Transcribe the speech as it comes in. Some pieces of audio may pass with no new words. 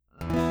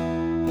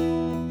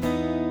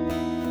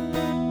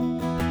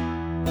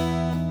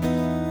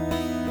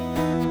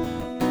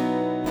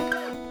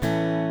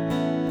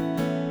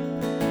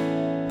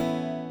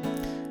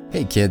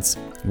Hey kids,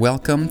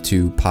 welcome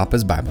to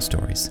Papa's Bible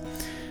Stories.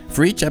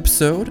 For each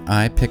episode,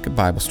 I pick a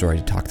Bible story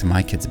to talk to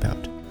my kids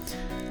about.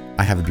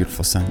 I have a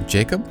beautiful son,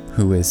 Jacob,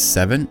 who is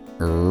 8,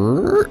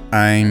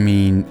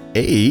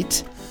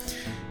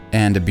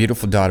 and a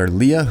beautiful daughter,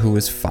 Leah, who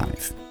is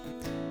 5.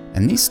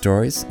 And these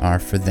stories are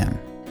for them.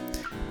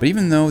 But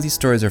even though these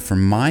stories are for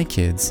my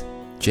kids,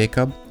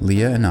 Jacob,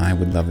 Leah, and I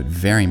would love it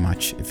very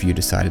much if you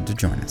decided to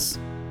join us.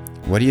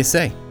 What do you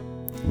say?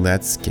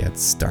 Let's get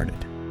started.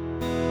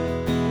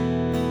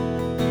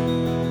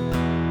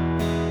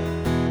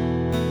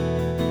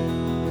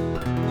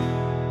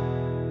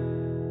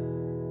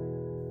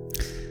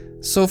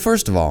 So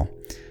first of all,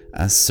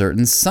 a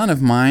certain son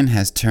of mine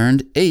has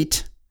turned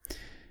 8.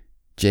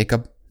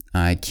 Jacob,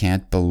 I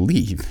can't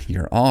believe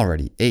you're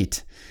already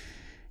 8.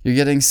 You're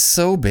getting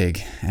so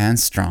big and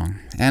strong,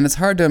 and it's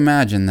hard to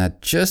imagine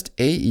that just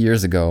 8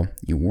 years ago,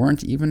 you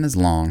weren't even as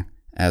long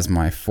as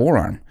my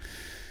forearm.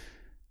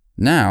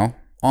 Now,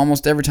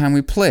 almost every time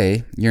we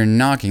play, you're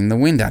knocking the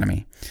wind out of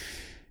me,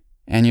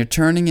 and you're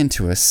turning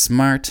into a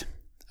smart,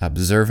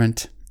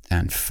 observant,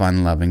 and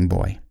fun-loving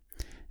boy.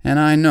 And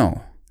I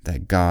know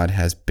that God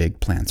has big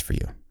plans for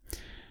you.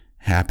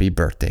 Happy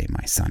birthday,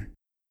 my son.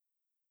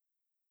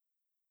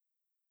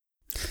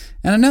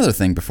 And another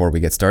thing before we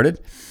get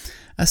started,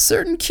 a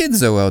certain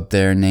kidzo out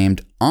there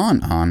named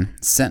On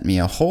sent me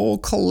a whole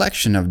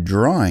collection of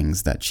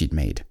drawings that she'd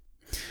made.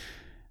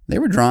 They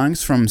were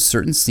drawings from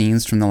certain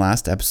scenes from the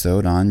last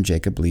episode on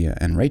Jacob, Leah,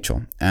 and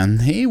Rachel, and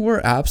they were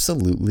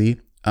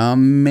absolutely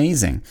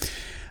amazing.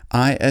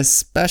 I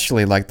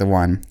especially like the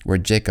one where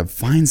Jacob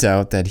finds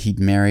out that he'd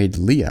married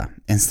Leah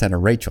instead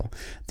of Rachel.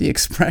 The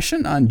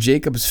expression on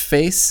Jacob's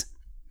face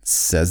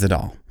says it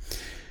all.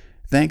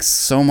 Thanks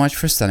so much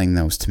for sending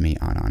those to me,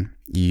 Anan.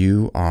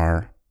 You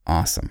are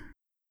awesome.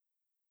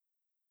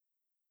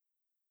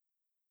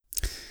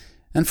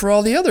 And for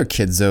all the other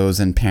kidzos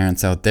and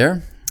parents out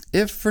there,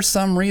 if for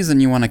some reason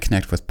you want to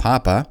connect with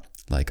Papa,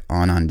 like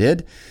Anan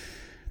did,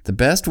 the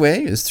best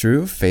way is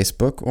through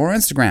Facebook or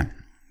Instagram.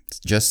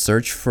 Just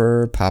search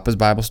for Papa's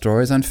Bible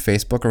Stories on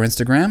Facebook or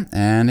Instagram,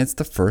 and it's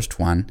the first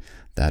one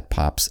that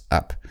pops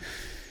up.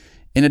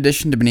 In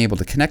addition to being able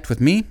to connect with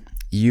me,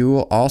 you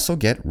will also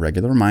get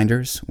regular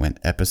reminders when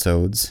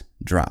episodes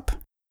drop.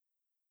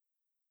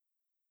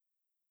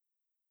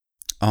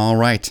 All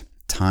right,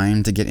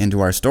 time to get into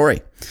our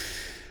story.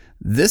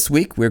 This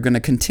week, we're going to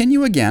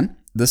continue again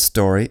the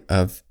story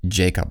of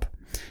Jacob.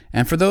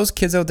 And for those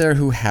kids out there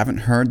who haven't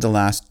heard the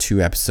last 2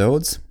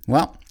 episodes,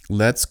 well,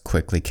 let's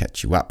quickly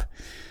catch you up.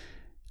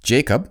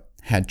 Jacob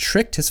had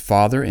tricked his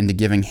father into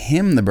giving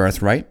him the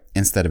birthright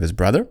instead of his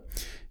brother.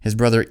 His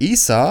brother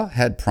Esau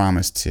had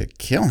promised to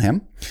kill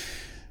him.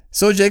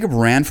 So Jacob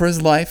ran for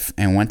his life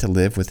and went to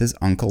live with his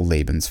uncle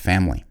Laban's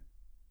family.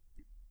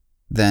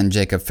 Then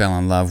Jacob fell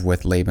in love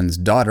with Laban's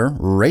daughter,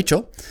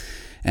 Rachel,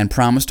 and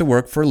promised to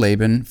work for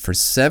Laban for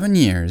 7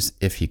 years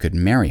if he could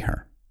marry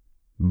her.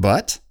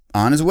 But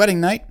on his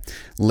wedding night,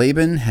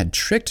 Laban had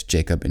tricked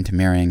Jacob into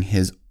marrying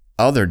his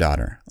other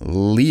daughter,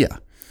 Leah,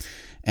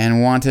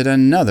 and wanted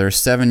another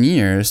 7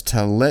 years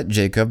to let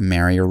Jacob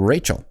marry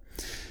Rachel.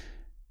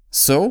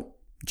 So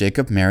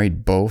Jacob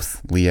married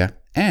both Leah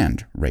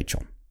and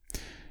Rachel.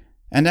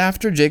 And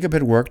after Jacob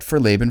had worked for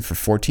Laban for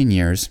 14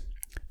 years,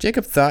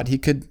 Jacob thought he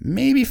could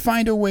maybe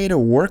find a way to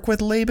work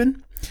with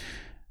Laban.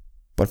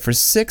 But for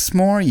 6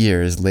 more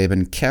years,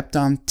 Laban kept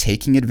on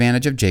taking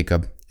advantage of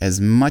Jacob as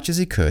much as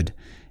he could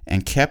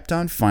and kept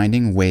on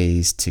finding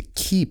ways to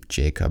keep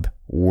Jacob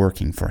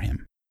working for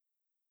him.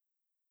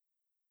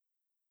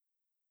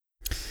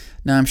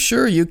 Now, I'm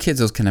sure you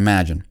kiddos can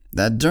imagine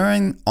that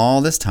during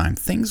all this time,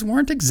 things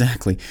weren't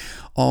exactly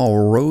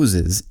all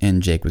roses in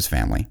Jacob's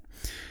family.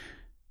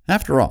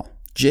 After all,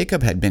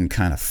 Jacob had been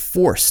kind of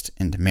forced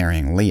into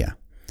marrying Leah.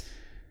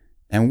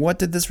 And what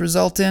did this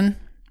result in?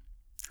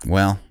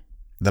 Well,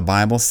 the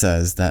Bible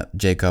says that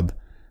Jacob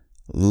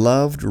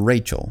loved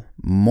Rachel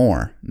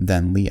more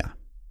than Leah.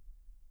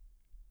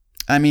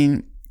 I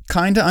mean,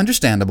 kind of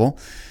understandable.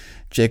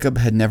 Jacob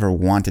had never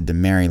wanted to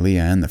marry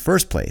Leah in the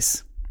first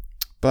place.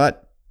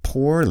 But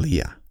poor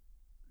Leah,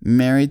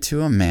 married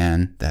to a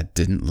man that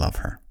didn't love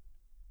her,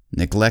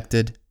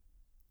 neglected,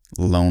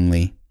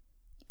 lonely,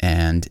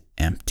 and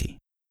empty.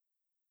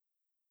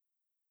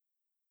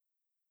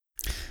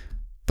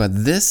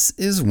 But this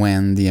is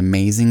when the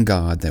amazing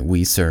God that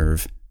we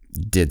serve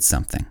did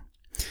something.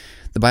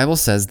 The Bible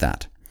says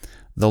that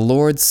the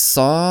Lord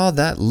saw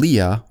that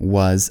Leah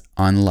was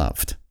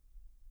unloved.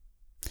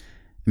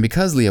 And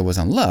because Leah was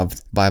unloved,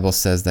 the Bible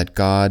says that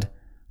God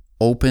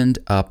opened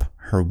up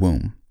her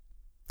womb,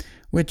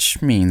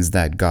 which means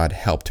that God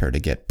helped her to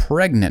get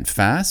pregnant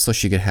fast so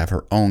she could have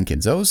her own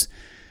kidzos.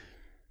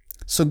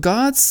 So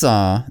God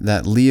saw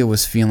that Leah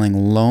was feeling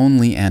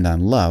lonely and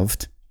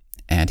unloved,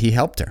 and he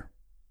helped her.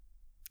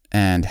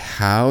 And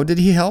how did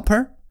he help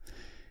her?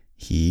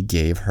 He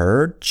gave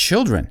her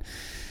children.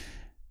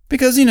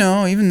 Because,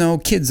 even though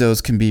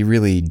kidzos can be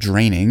really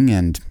draining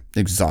and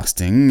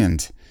exhausting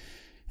and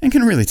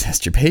can really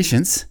test your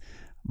patience,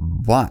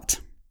 but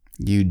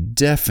you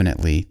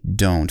definitely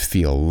don't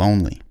feel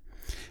lonely.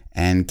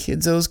 And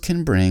kiddos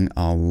can bring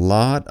a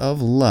lot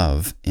of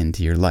love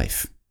into your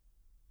life.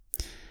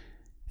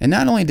 And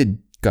not only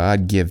did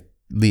God give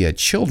Leah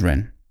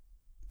children,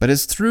 but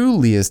it's through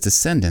Leah's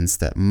descendants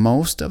that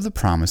most of the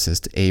promises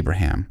to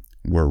Abraham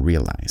were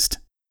realized.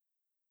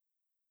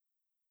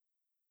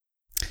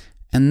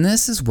 And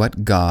this is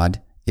what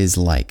God is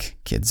like,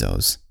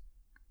 kiddos.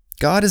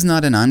 God is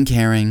not an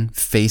uncaring,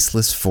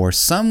 faceless force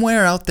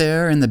somewhere out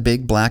there in the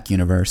big black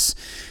universe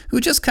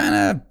who just kind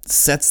of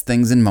sets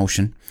things in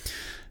motion.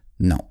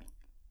 No.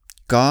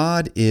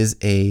 God is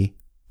a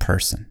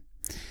person,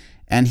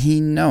 and He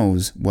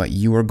knows what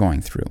you are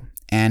going through,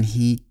 and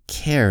He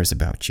cares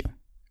about you.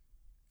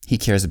 He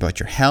cares about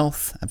your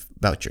health,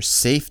 about your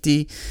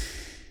safety,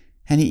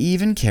 and He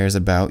even cares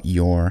about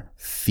your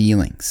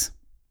feelings.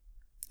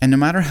 And no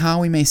matter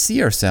how we may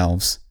see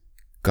ourselves,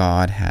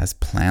 God has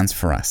plans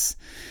for us.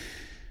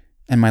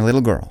 And my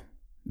little girl,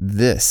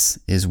 this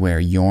is where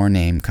your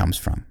name comes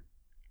from.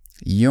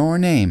 Your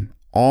name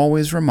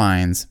always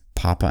reminds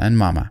Papa and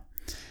Mama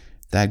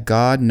that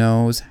God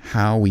knows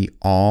how we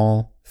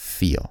all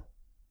feel,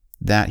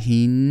 that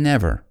He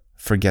never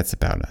forgets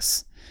about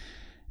us,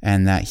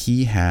 and that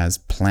He has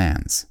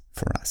plans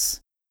for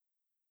us.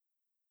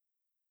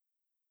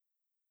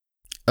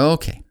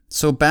 Okay,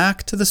 so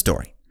back to the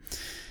story.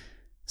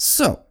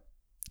 So,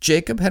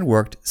 Jacob had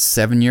worked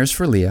 7 years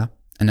for Leah,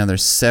 another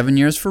 7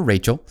 years for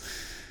Rachel,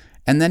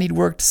 and then he'd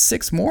worked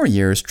 6 more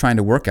years trying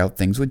to work out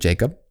things with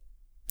Jacob.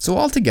 So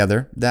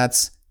altogether,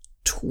 that's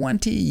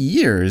 20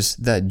 years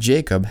that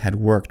Jacob had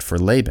worked for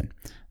Laban.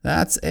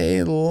 That's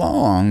a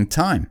long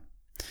time.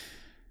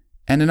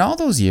 And in all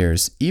those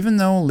years, even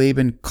though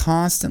Laban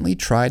constantly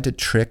tried to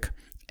trick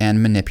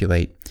and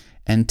manipulate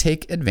and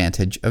take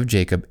advantage of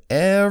Jacob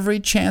every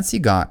chance he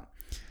got,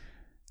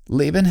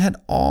 Laban had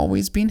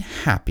always been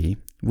happy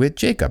with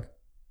Jacob.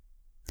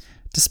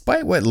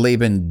 Despite what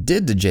Laban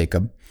did to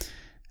Jacob,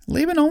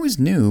 Laban always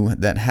knew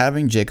that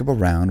having Jacob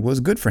around was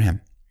good for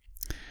him.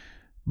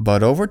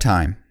 But over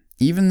time,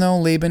 even though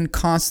Laban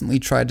constantly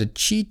tried to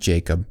cheat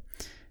Jacob,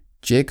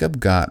 Jacob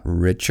got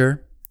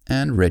richer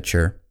and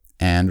richer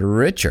and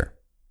richer.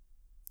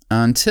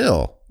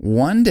 Until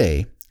one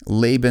day,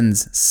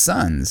 Laban's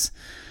sons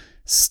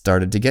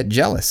started to get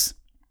jealous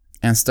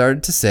and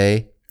started to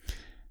say,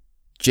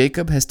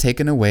 Jacob has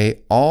taken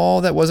away all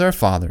that was our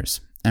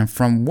father's, and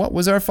from what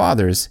was our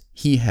father's,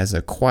 he has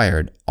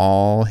acquired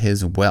all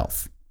his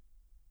wealth.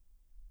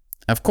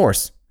 Of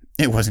course,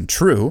 it wasn't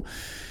true.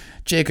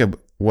 Jacob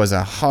was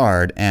a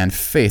hard and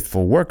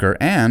faithful worker,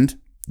 and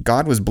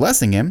God was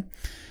blessing him.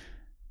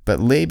 But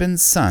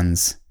Laban's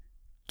sons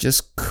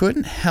just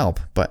couldn't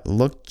help but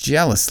look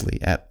jealously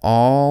at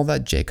all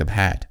that Jacob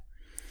had.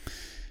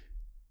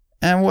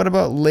 And what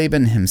about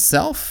Laban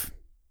himself?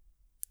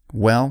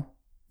 Well,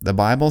 the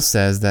Bible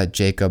says that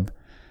Jacob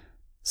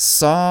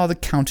saw the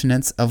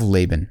countenance of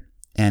Laban,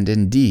 and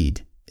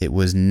indeed it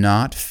was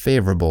not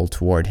favorable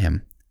toward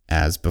him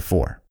as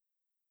before.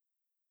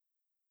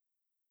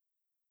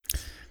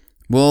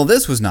 Well,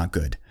 this was not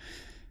good.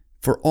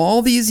 For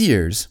all these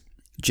years,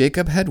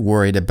 Jacob had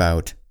worried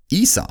about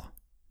Esau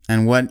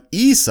and what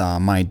Esau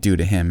might do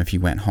to him if he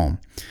went home.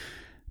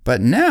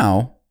 But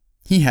now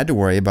he had to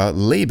worry about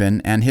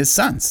Laban and his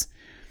sons.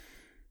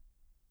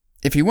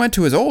 If he went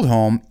to his old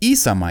home,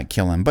 Esau might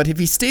kill him, but if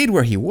he stayed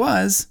where he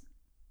was,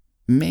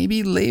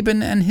 maybe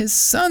Laban and his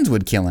sons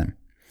would kill him.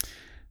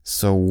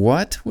 So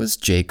what was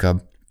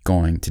Jacob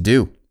going to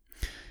do?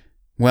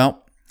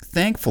 Well,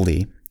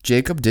 thankfully,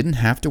 Jacob didn't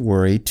have to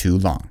worry too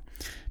long,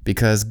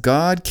 because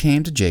God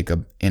came to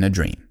Jacob in a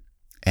dream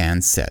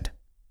and said,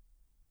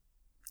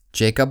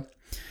 Jacob,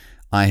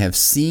 I have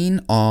seen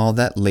all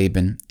that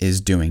Laban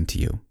is doing to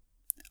you.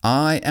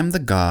 I am the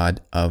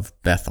God of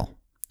Bethel,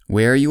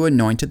 where you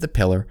anointed the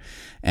pillar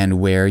and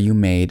where you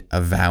made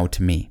a vow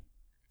to me.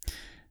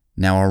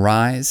 Now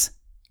arise,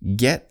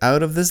 get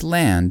out of this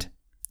land,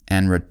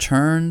 and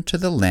return to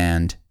the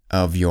land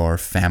of your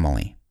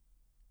family.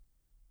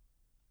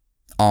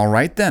 All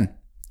right then,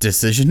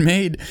 decision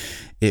made.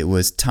 It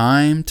was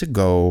time to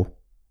go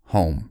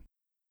home.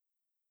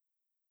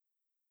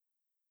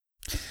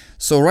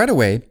 So right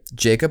away,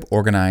 Jacob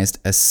organized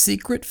a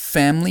secret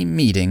family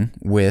meeting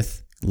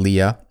with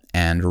Leah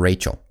and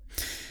Rachel.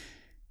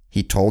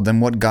 He told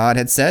them what God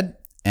had said,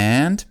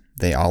 and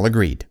they all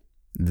agreed.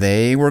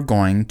 They were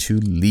going to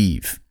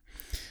leave.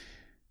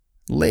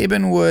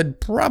 Laban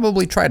would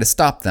probably try to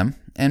stop them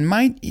and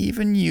might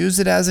even use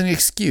it as an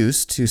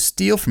excuse to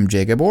steal from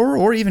Jacob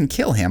or even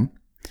kill him.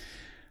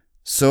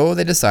 So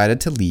they decided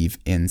to leave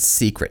in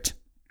secret.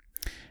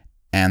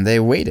 And they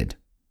waited.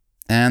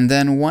 And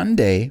then one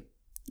day,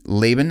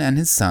 Laban and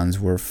his sons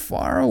were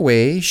far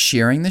away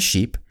shearing the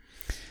sheep,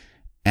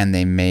 and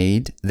they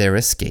made their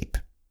escape.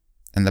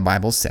 And the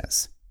Bible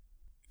says,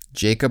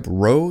 Jacob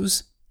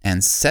rose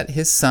and set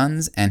his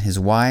sons and his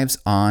wives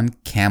on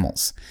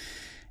camels,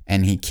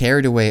 and he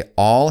carried away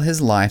all his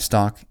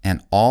livestock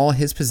and all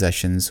his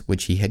possessions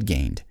which he had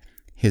gained,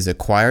 his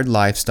acquired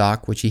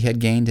livestock which he had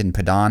gained in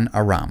Padan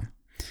Aram,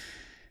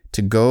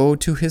 to go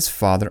to his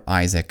father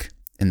Isaac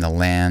in the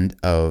land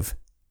of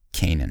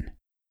Canaan.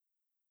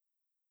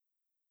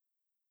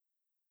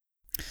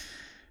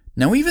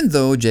 Now, even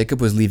though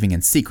Jacob was leaving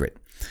in secret,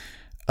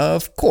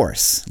 of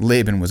course,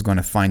 Laban was going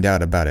to find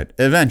out about it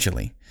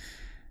eventually.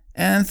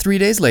 And 3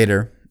 days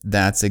later,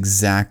 that's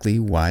exactly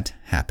what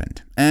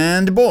happened.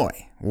 And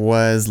boy,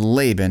 was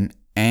Laban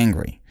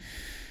angry.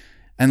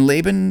 And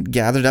Laban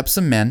gathered up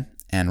some men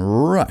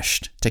and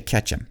rushed to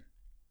catch him.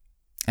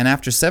 And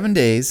after 7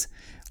 days,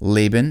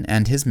 Laban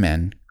and his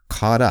men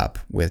caught up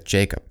with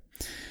Jacob.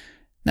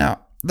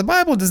 Now, the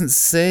Bible doesn't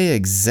say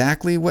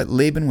exactly what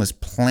Laban was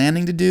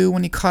planning to do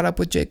when he caught up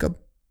with Jacob.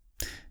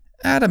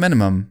 At a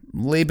minimum,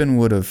 Laban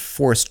would have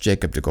forced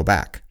Jacob to go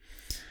back.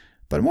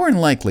 But more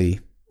than likely,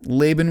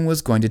 Laban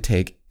was going to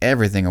take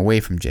everything away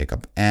from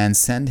Jacob and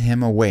send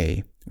him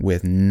away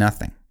with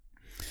nothing.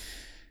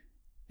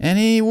 And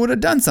he would have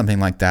done something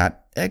like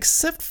that,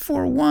 except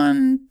for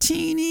one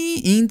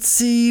teeny,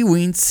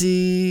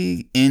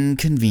 weensy,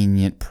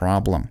 inconvenient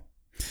problem.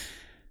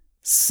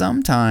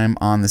 Sometime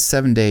on the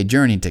 7-day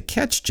journey to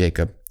catch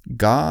Jacob,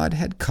 God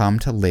had come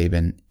to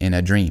Laban in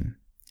a dream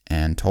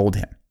and told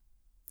him,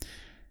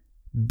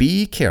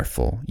 "Be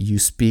careful you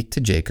speak to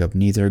Jacob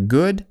neither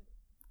good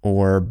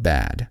or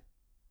bad."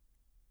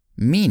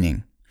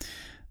 Meaning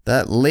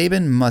that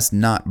Laban must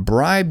not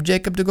bribe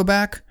Jacob to go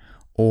back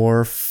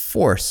or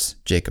force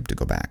Jacob to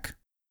go back.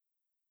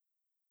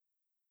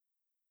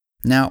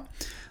 Now,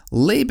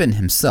 Laban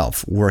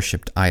himself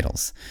worshipped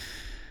idols.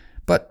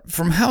 But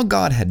from how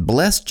God had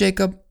blessed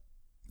Jacob,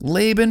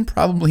 Laban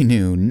probably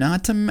knew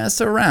not to mess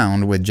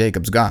around with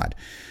Jacob's God.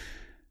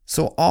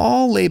 So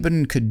all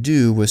Laban could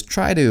do was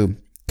try to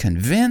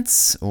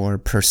convince or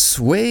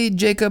persuade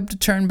Jacob to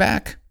turn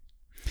back.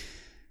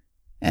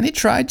 And he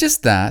tried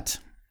just that,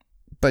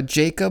 but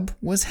Jacob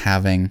was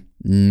having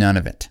none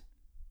of it.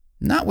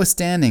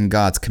 Notwithstanding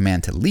God's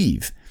command to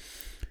leave,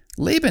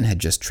 Laban had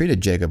just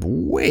treated Jacob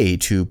way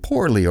too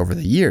poorly over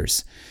the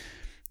years.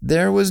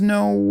 There was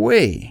no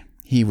way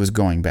he was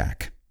going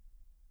back.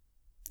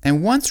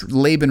 And once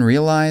Laban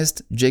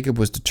realized Jacob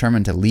was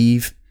determined to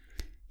leave,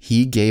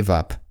 he gave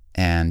up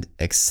and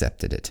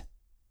accepted it.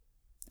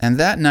 And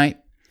that night,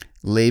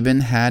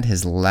 Laban had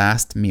his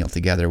last meal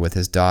together with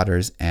his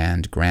daughters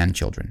and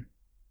grandchildren.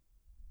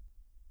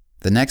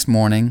 The next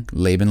morning,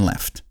 Laban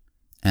left,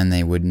 and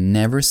they would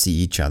never see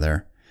each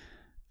other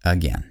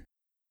again.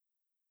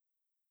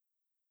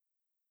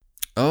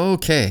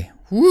 Okay,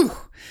 whew.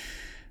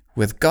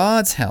 With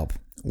God's help,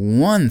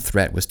 one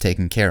threat was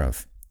taken care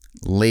of,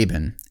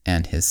 Laban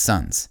and his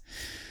sons.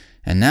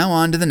 And now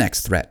on to the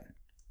next threat,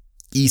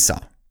 Esau.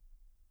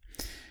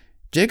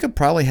 Jacob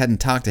probably hadn't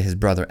talked to his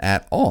brother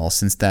at all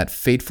since that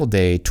fateful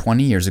day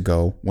 20 years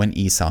ago when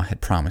Esau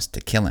had promised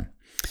to kill him.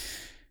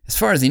 As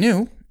far as he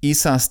knew,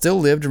 Esau still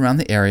lived around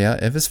the area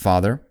of his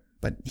father,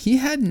 but he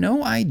had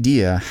no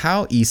idea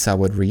how Esau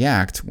would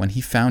react when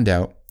he found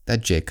out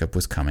that Jacob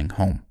was coming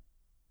home.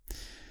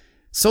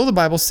 So the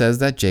Bible says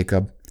that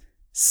Jacob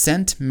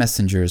sent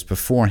messengers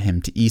before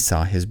him to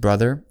Esau, his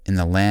brother, in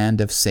the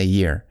land of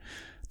Seir,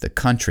 the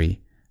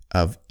country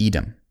of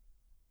Edom.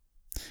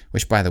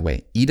 Which, by the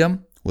way,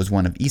 Edom was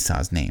one of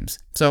Esau's names.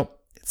 So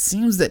it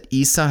seems that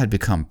Esau had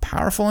become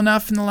powerful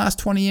enough in the last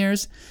 20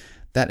 years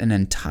that an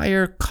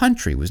entire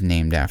country was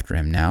named after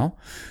him now.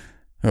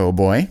 Oh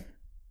boy.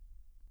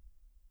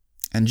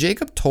 And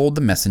Jacob told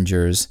the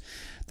messengers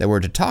that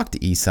were to talk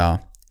to Esau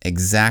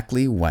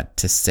exactly what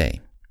to say.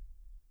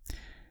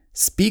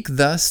 "Speak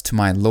thus to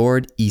my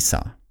lord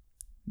Esau.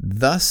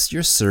 Thus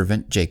your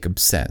servant Jacob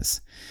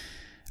says,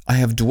 I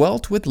have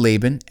dwelt with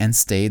Laban and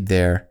stayed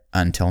there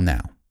until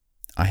now.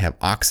 I have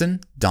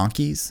oxen,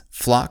 donkeys,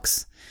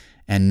 flocks,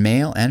 and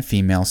male and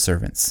female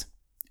servants.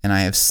 And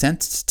I have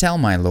sent to tell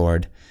my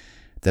lord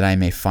that I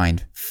may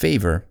find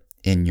favor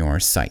in your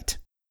sight."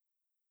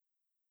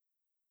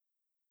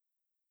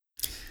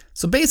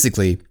 So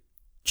basically,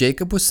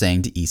 Jacob was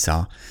saying to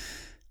Esau,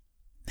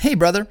 "Hey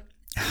brother,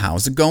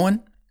 how's it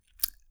going?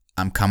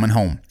 I'm coming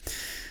home.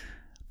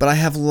 But I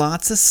have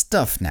lots of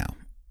stuff now.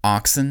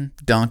 Oxen,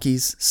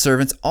 donkeys,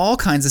 servants, all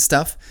kinds of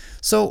stuff.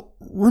 So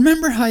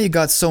remember how you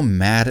got so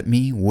mad at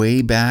me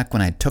way back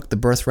when I took the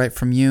birthright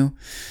from you?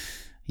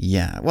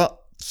 Yeah,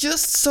 well,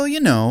 just so you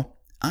know,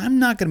 I'm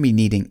not going to be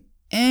needing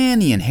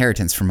any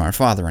inheritance from our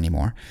father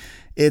anymore.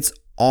 It's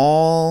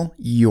all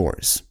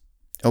yours.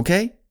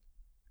 Okay?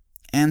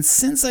 And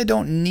since I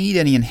don't need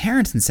any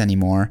inheritance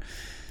anymore,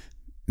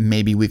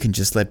 maybe we can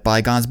just let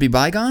bygones be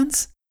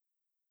bygones?"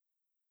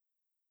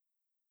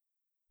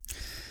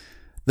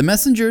 The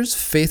messengers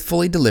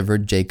faithfully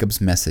delivered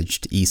Jacob's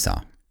message to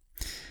Esau.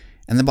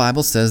 And the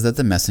Bible says that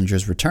the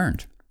messengers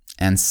returned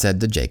and said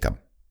to Jacob,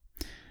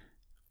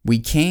 "We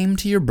came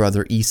to your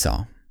brother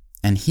Esau,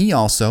 and he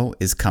also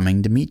is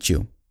coming to meet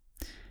you,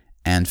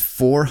 and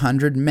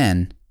 400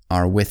 men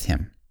are with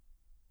him."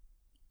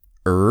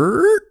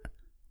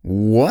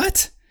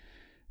 What?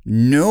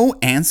 No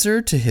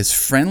answer to his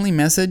friendly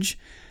message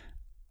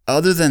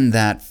other than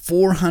that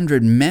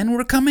 400 men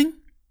were coming?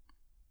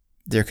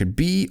 There could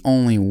be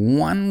only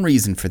one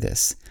reason for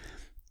this.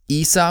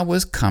 Esau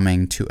was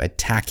coming to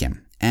attack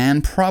him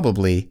and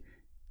probably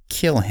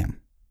kill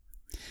him.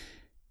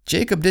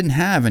 Jacob didn't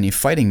have any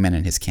fighting men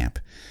in his camp.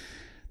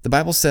 the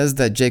Bible says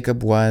that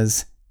Jacob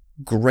was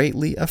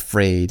greatly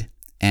afraid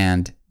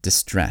and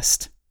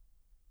distressed.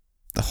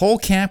 The whole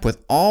camp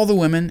with all the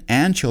women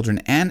and children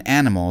and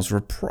animals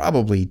were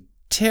probably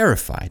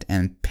terrified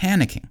and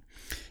panicking.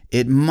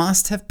 It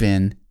must have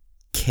been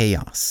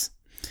chaos.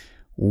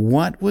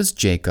 What was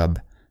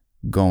Jacob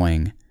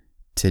going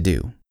to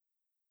do?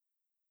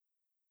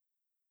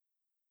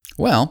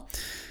 Well,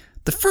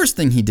 the first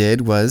thing he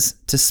did was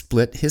to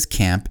split his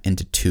camp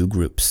into two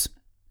groups.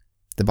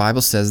 The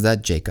Bible says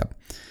that Jacob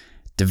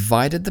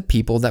divided the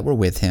people that were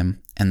with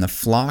him and the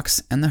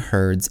flocks and the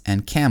herds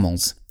and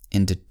camels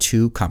into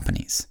two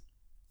companies.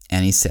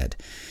 And he said,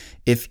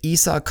 if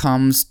Esau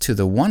comes to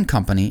the one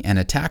company and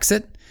attacks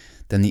it,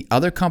 then the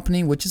other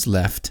company which is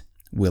left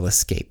will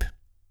escape.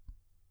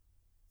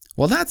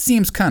 Well, that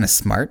seems kind of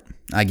smart,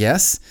 I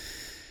guess.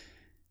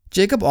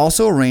 Jacob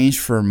also arranged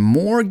for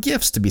more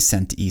gifts to be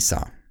sent to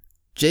Esau.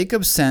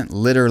 Jacob sent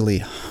literally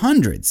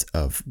hundreds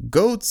of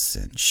goats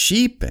and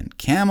sheep and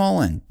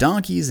camel and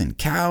donkeys and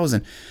cows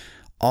and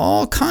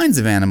all kinds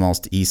of animals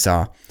to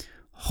Esau,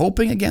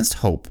 hoping against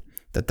hope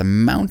that the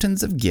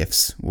mountains of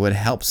gifts would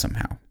help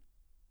somehow.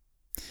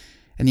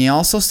 And he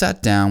also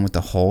sat down with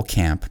the whole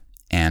camp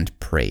and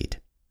prayed.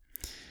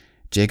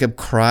 Jacob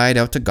cried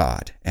out to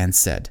God and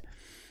said,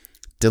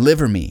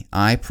 deliver me,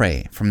 I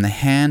pray, from the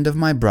hand of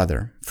my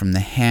brother, from the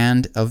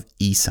hand of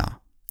Esau,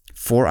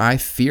 for I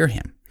fear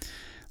him,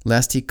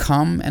 lest he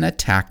come and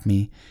attack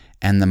me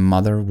and the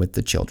mother with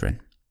the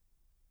children.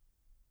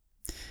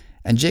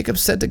 And Jacob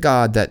said to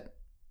God that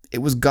it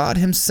was God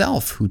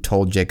himself who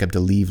told Jacob to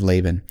leave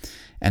Laban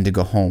and to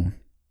go home,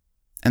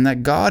 and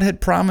that God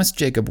had promised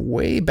Jacob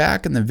way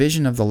back in the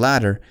vision of the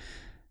ladder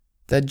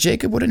that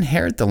Jacob would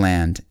inherit the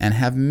land and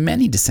have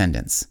many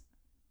descendants.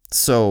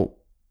 So,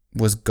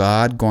 was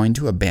God going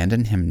to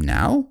abandon him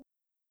now?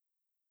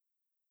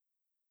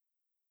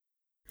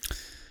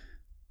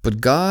 But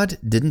God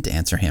didn't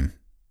answer him.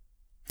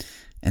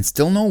 And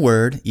still no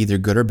word, either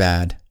good or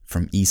bad,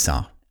 from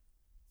Esau.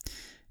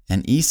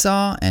 And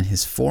Esau and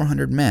his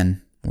 400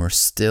 men were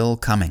still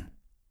coming.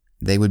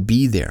 They would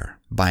be there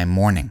by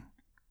morning.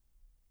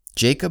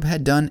 Jacob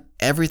had done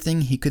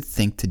everything he could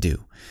think to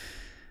do.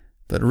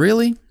 But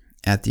really,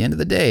 at the end of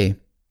the day,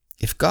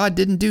 if God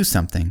didn't do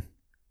something,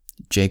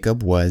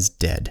 Jacob was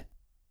dead.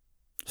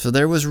 So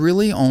there was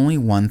really only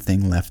one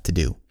thing left to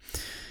do.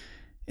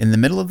 In the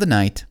middle of the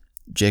night,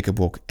 Jacob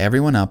woke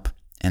everyone up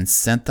and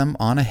sent them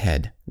on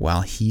ahead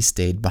while he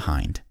stayed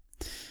behind.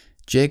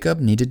 Jacob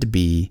needed to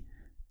be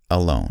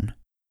alone.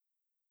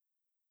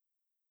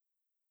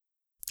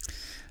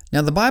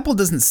 Now, the Bible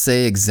doesn't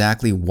say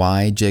exactly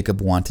why Jacob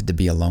wanted to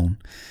be alone,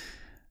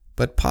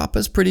 but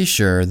Papa's pretty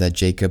sure that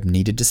Jacob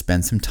needed to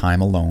spend some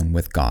time alone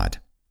with God,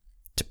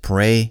 to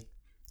pray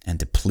and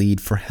to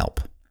plead for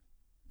help.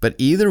 But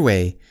either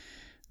way,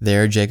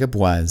 there Jacob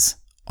was,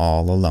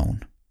 all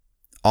alone.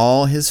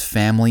 All his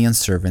family and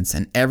servants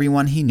and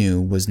everyone he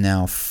knew was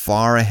now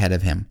far ahead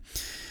of him.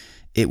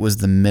 It was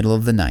the middle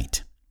of the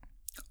night.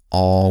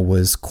 All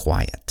was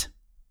quiet.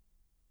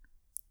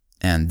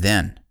 And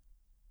then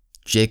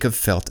Jacob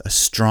felt a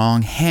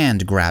strong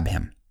hand grab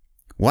him.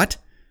 What?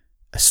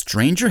 A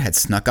stranger had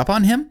snuck up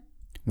on him?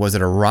 Was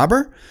it a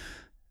robber?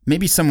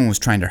 Maybe someone was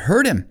trying to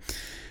hurt him.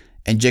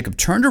 And Jacob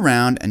turned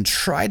around and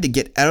tried to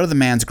get out of the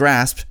man's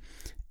grasp,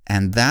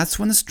 and that's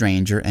when the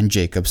stranger and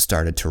Jacob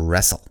started to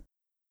wrestle.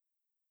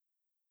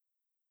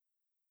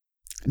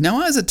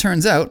 Now, as it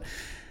turns out,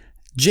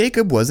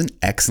 Jacob was an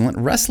excellent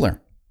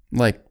wrestler.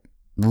 Like,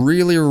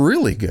 really,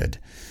 really good.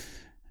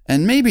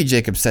 And maybe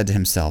Jacob said to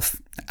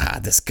himself,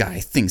 this guy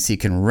thinks he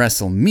can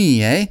wrestle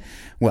me, eh?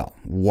 Well,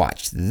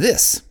 watch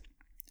this.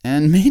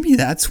 And maybe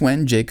that's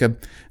when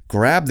Jacob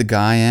grabbed the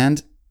guy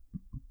and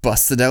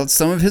busted out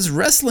some of his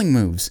wrestling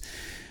moves.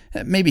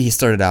 Maybe he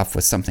started off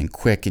with something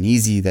quick and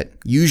easy that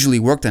usually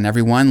worked on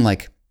everyone,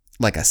 like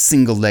a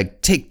single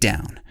leg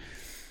takedown.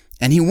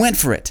 And he went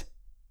for it.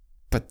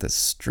 But the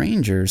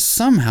stranger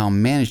somehow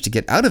managed to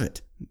get out of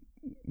it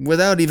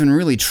without even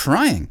really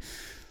trying.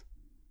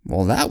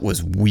 Well, that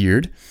was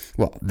weird.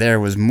 Well, there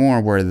was more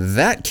where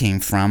that came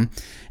from.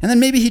 And then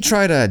maybe he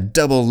tried a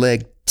double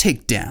leg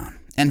takedown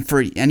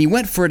and he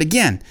went for it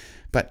again.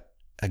 But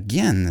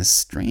again, the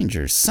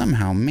stranger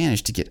somehow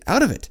managed to get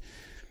out of it.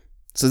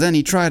 So then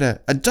he tried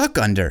a duck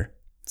under.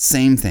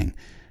 Same thing.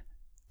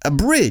 A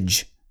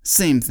bridge.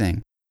 Same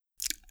thing.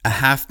 A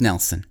half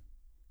Nelson.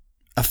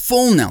 A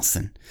full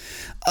Nelson.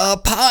 A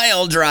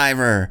pile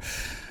driver.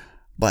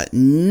 But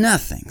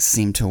nothing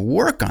seemed to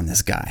work on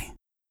this guy.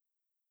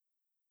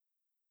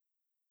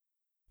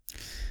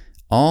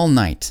 All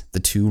night the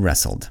two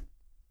wrestled.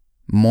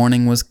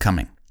 Morning was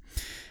coming,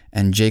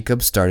 and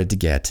Jacob started to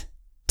get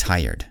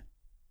tired.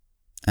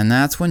 And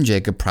that's when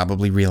Jacob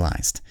probably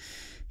realized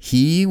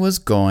he was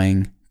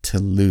going to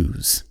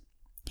lose.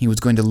 He was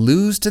going to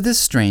lose to this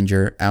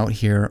stranger out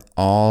here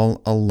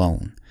all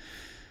alone.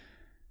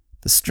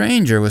 The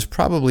stranger was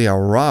probably a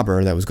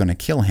robber that was going to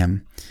kill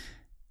him,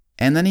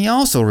 and then he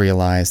also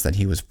realized that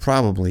he was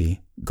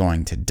probably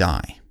going to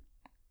die.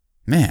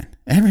 Man,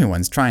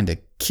 everyone's trying to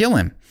kill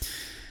him.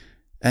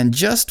 And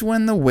just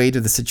when the weight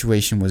of the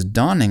situation was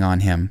dawning on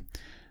him,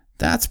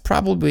 that's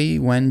probably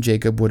when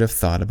Jacob would have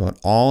thought about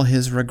all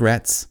his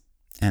regrets,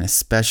 and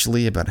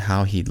especially about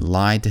how he'd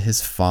lied to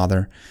his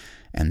father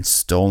and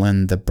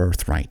stolen the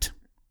birthright,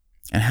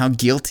 and how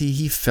guilty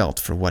he felt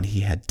for what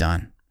he had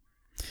done.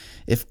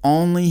 If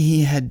only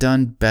he had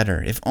done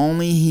better, if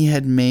only he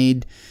had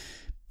made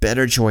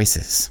better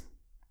choices.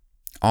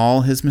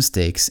 All his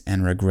mistakes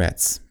and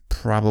regrets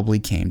probably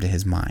came to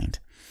his mind.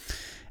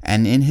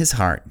 And in his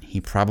heart,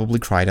 he probably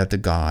cried out to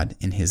God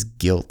in his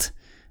guilt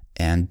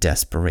and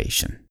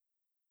desperation.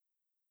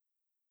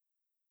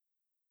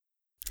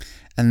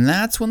 And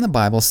that's when the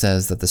Bible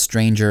says that the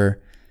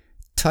stranger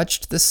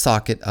touched the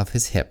socket of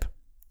his hip,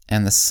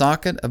 and the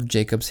socket of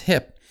Jacob's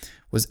hip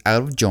was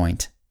out of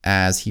joint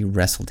as he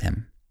wrestled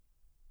him.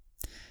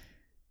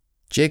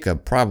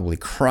 Jacob probably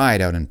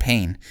cried out in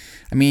pain.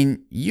 I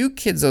mean, you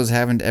kidsos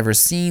haven't ever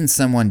seen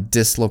someone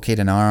dislocate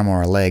an arm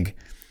or a leg,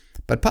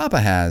 but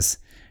Papa has,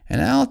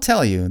 and I'll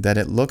tell you that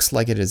it looks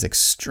like it is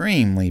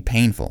extremely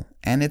painful,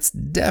 and it's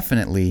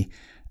definitely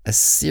a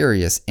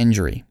serious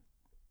injury.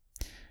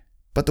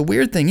 But the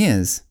weird thing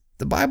is,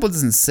 the Bible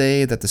doesn't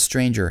say that the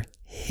stranger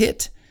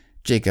hit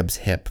Jacob's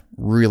hip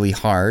really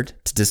hard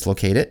to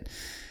dislocate it.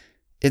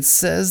 It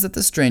says that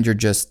the stranger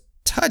just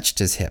touched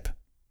his hip.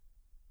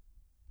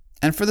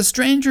 And for the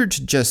stranger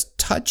to just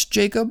touch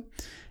Jacob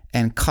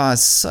and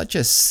cause such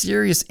a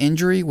serious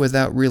injury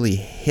without really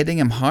hitting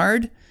him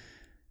hard,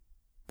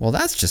 well,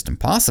 that's just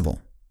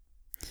impossible.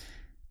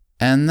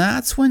 And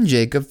that's when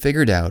Jacob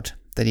figured out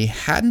that he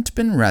hadn't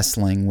been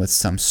wrestling with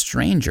some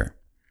stranger.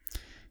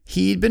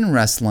 He'd been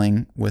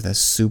wrestling with a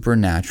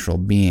supernatural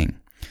being,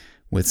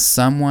 with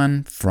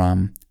someone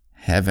from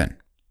heaven.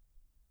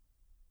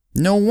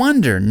 No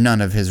wonder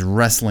none of his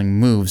wrestling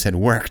moves had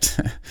worked.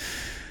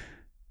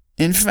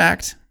 In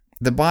fact,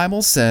 the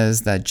Bible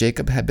says that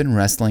Jacob had been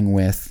wrestling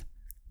with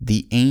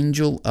the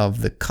angel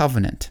of the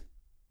covenant,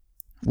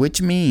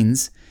 which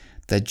means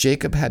that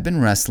Jacob had been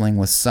wrestling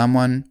with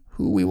someone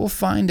who we will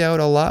find out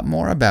a lot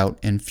more about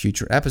in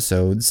future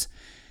episodes.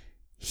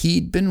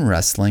 He'd been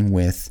wrestling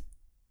with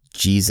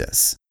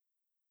Jesus.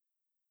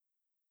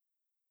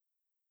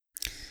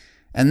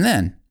 And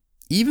then,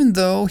 even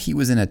though he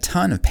was in a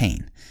ton of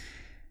pain,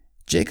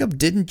 Jacob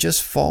didn't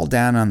just fall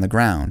down on the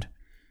ground,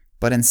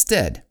 but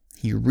instead,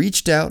 he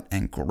reached out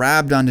and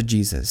grabbed onto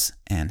Jesus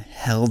and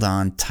held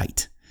on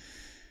tight.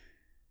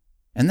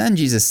 And then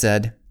Jesus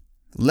said,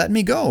 "Let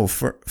me go,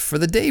 for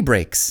the day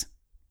breaks."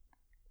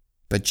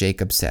 But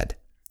Jacob said,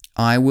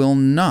 "I will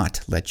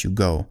not let you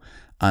go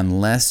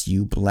unless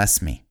you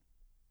bless me."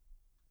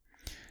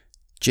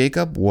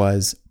 Jacob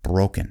was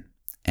broken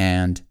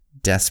and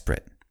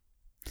desperate.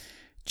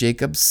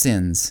 Jacob's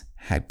sins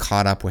had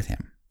caught up with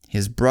him.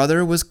 His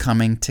brother was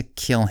coming to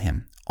kill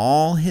him.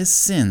 All his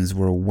sins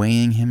were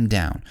weighing him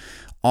down.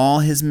 All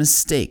his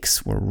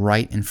mistakes were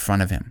right in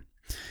front of him.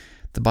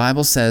 The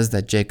Bible says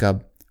that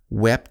Jacob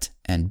wept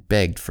and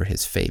begged for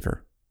his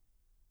favor.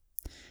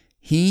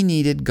 He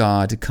needed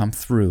God to come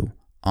through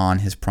on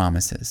his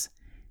promises.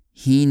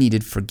 He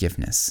needed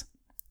forgiveness.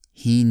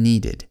 He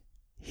needed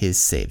his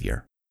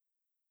Savior.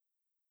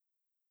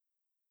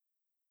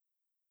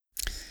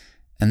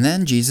 And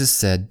then Jesus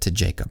said to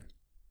Jacob,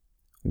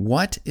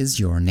 "What is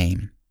your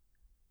name?"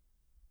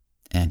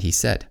 And he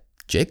said,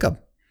 "Jacob."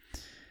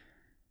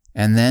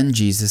 And then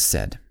Jesus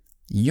said,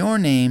 "Your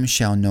name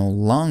shall no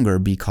longer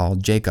be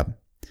called Jacob,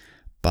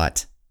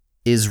 but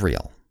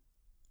Israel.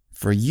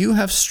 For you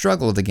have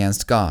struggled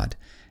against God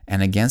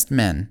and against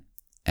men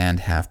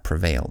and have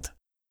prevailed."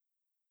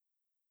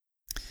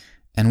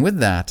 And with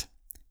that,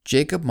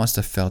 Jacob must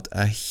have felt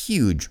a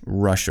huge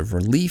rush of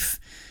relief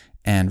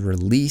and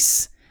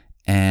release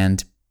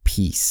and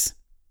peace.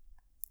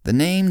 The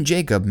name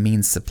Jacob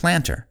means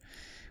supplanter,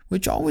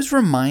 which always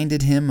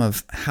reminded him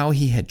of how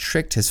he had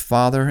tricked his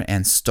father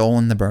and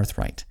stolen the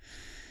birthright.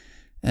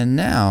 And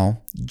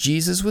now,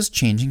 Jesus was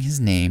changing his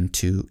name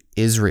to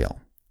Israel,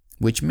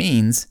 which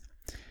means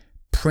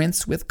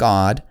prince with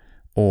God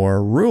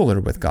or ruler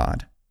with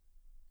God.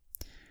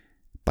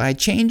 By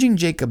changing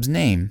Jacob's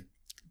name,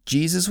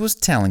 Jesus was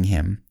telling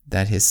him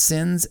that his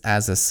sins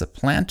as a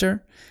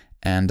supplanter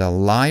and a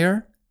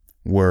liar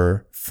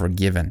were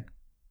forgiven.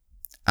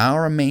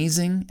 Our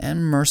amazing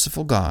and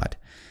merciful God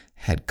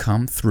had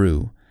come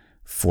through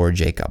for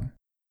Jacob.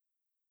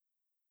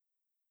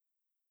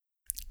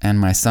 And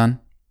my son,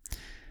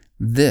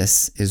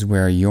 this is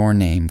where your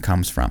name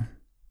comes from.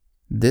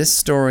 This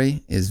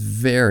story is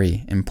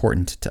very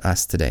important to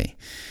us today,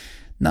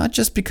 not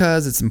just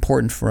because it's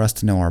important for us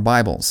to know our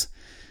Bibles,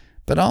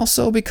 but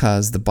also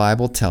because the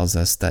Bible tells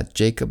us that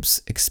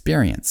Jacob's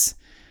experience,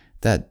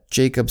 that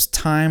Jacob's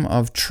time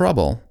of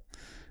trouble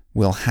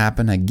will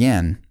happen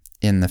again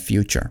in the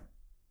future.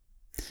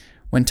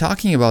 When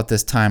talking about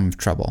this time of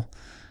trouble,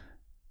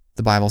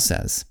 the Bible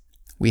says,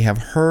 "We have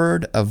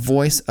heard a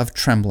voice of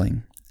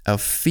trembling, of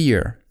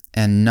fear,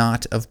 and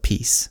not of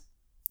peace.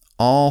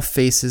 All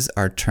faces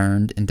are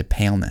turned into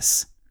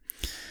paleness.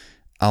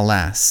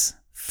 Alas,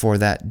 for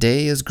that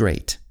day is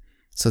great,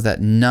 so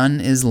that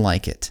none is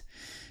like it.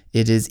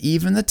 It is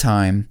even the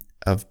time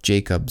of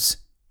Jacob's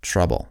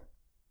trouble.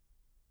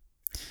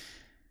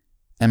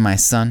 And my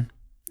son,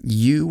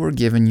 you were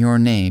given your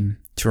name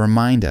to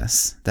remind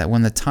us that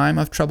when the time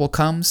of trouble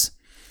comes,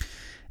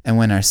 and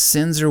when our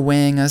sins are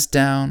weighing us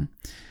down,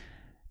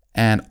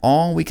 and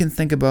all we can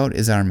think about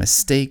is our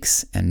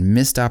mistakes and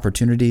missed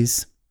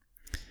opportunities,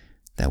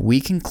 that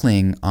we can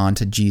cling on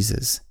to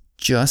Jesus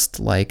just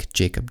like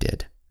Jacob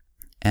did,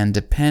 and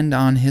depend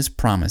on his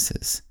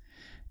promises,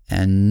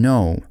 and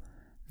know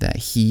that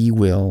he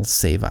will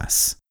save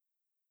us.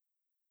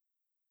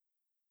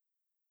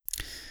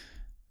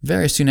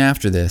 Very soon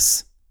after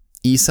this,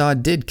 Esau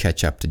did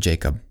catch up to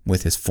Jacob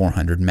with his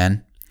 400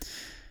 men.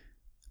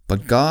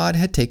 But God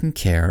had taken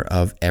care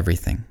of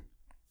everything.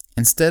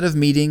 Instead of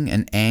meeting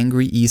an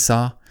angry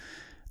Esau,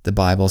 the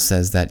Bible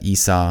says that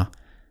Esau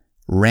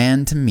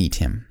ran to meet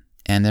him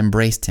and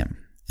embraced him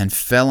and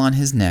fell on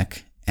his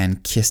neck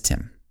and kissed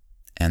him,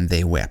 and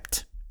they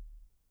wept.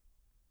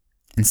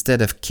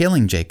 Instead of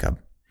killing Jacob,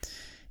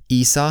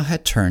 Esau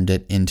had turned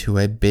it into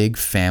a big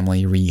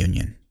family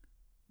reunion.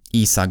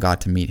 Esau got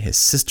to meet his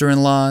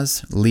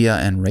sister-in-laws, Leah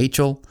and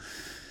Rachel,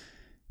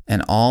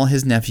 and all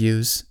his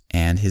nephews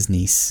and his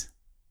niece.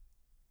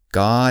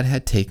 God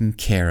had taken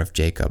care of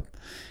Jacob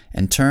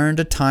and turned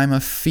a time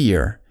of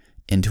fear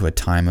into a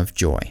time of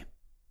joy.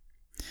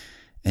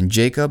 And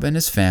Jacob and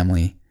his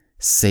family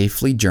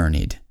safely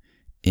journeyed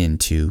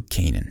into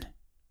Canaan.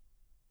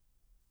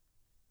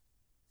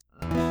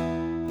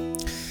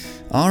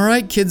 All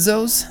right,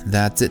 kidzos,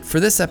 that's it for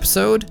this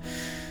episode.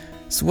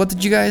 So what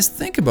did you guys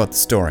think about the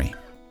story?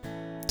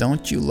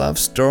 Don't you love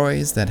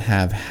stories that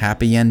have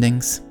happy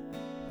endings?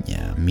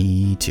 Yeah,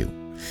 me too.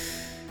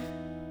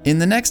 In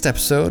the next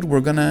episode,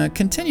 we're going to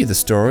continue the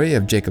story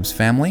of Jacob's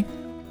family,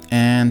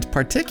 and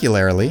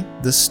particularly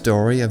the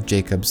story of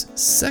Jacob's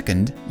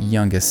second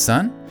youngest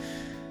son,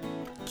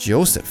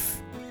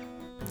 Joseph.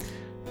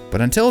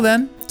 But until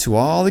then, to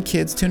all the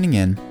kids tuning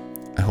in,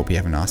 I hope you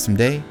have an awesome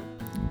day.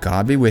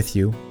 God be with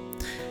you,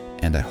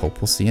 and I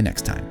hope we'll see you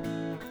next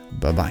time.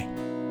 Bye-bye.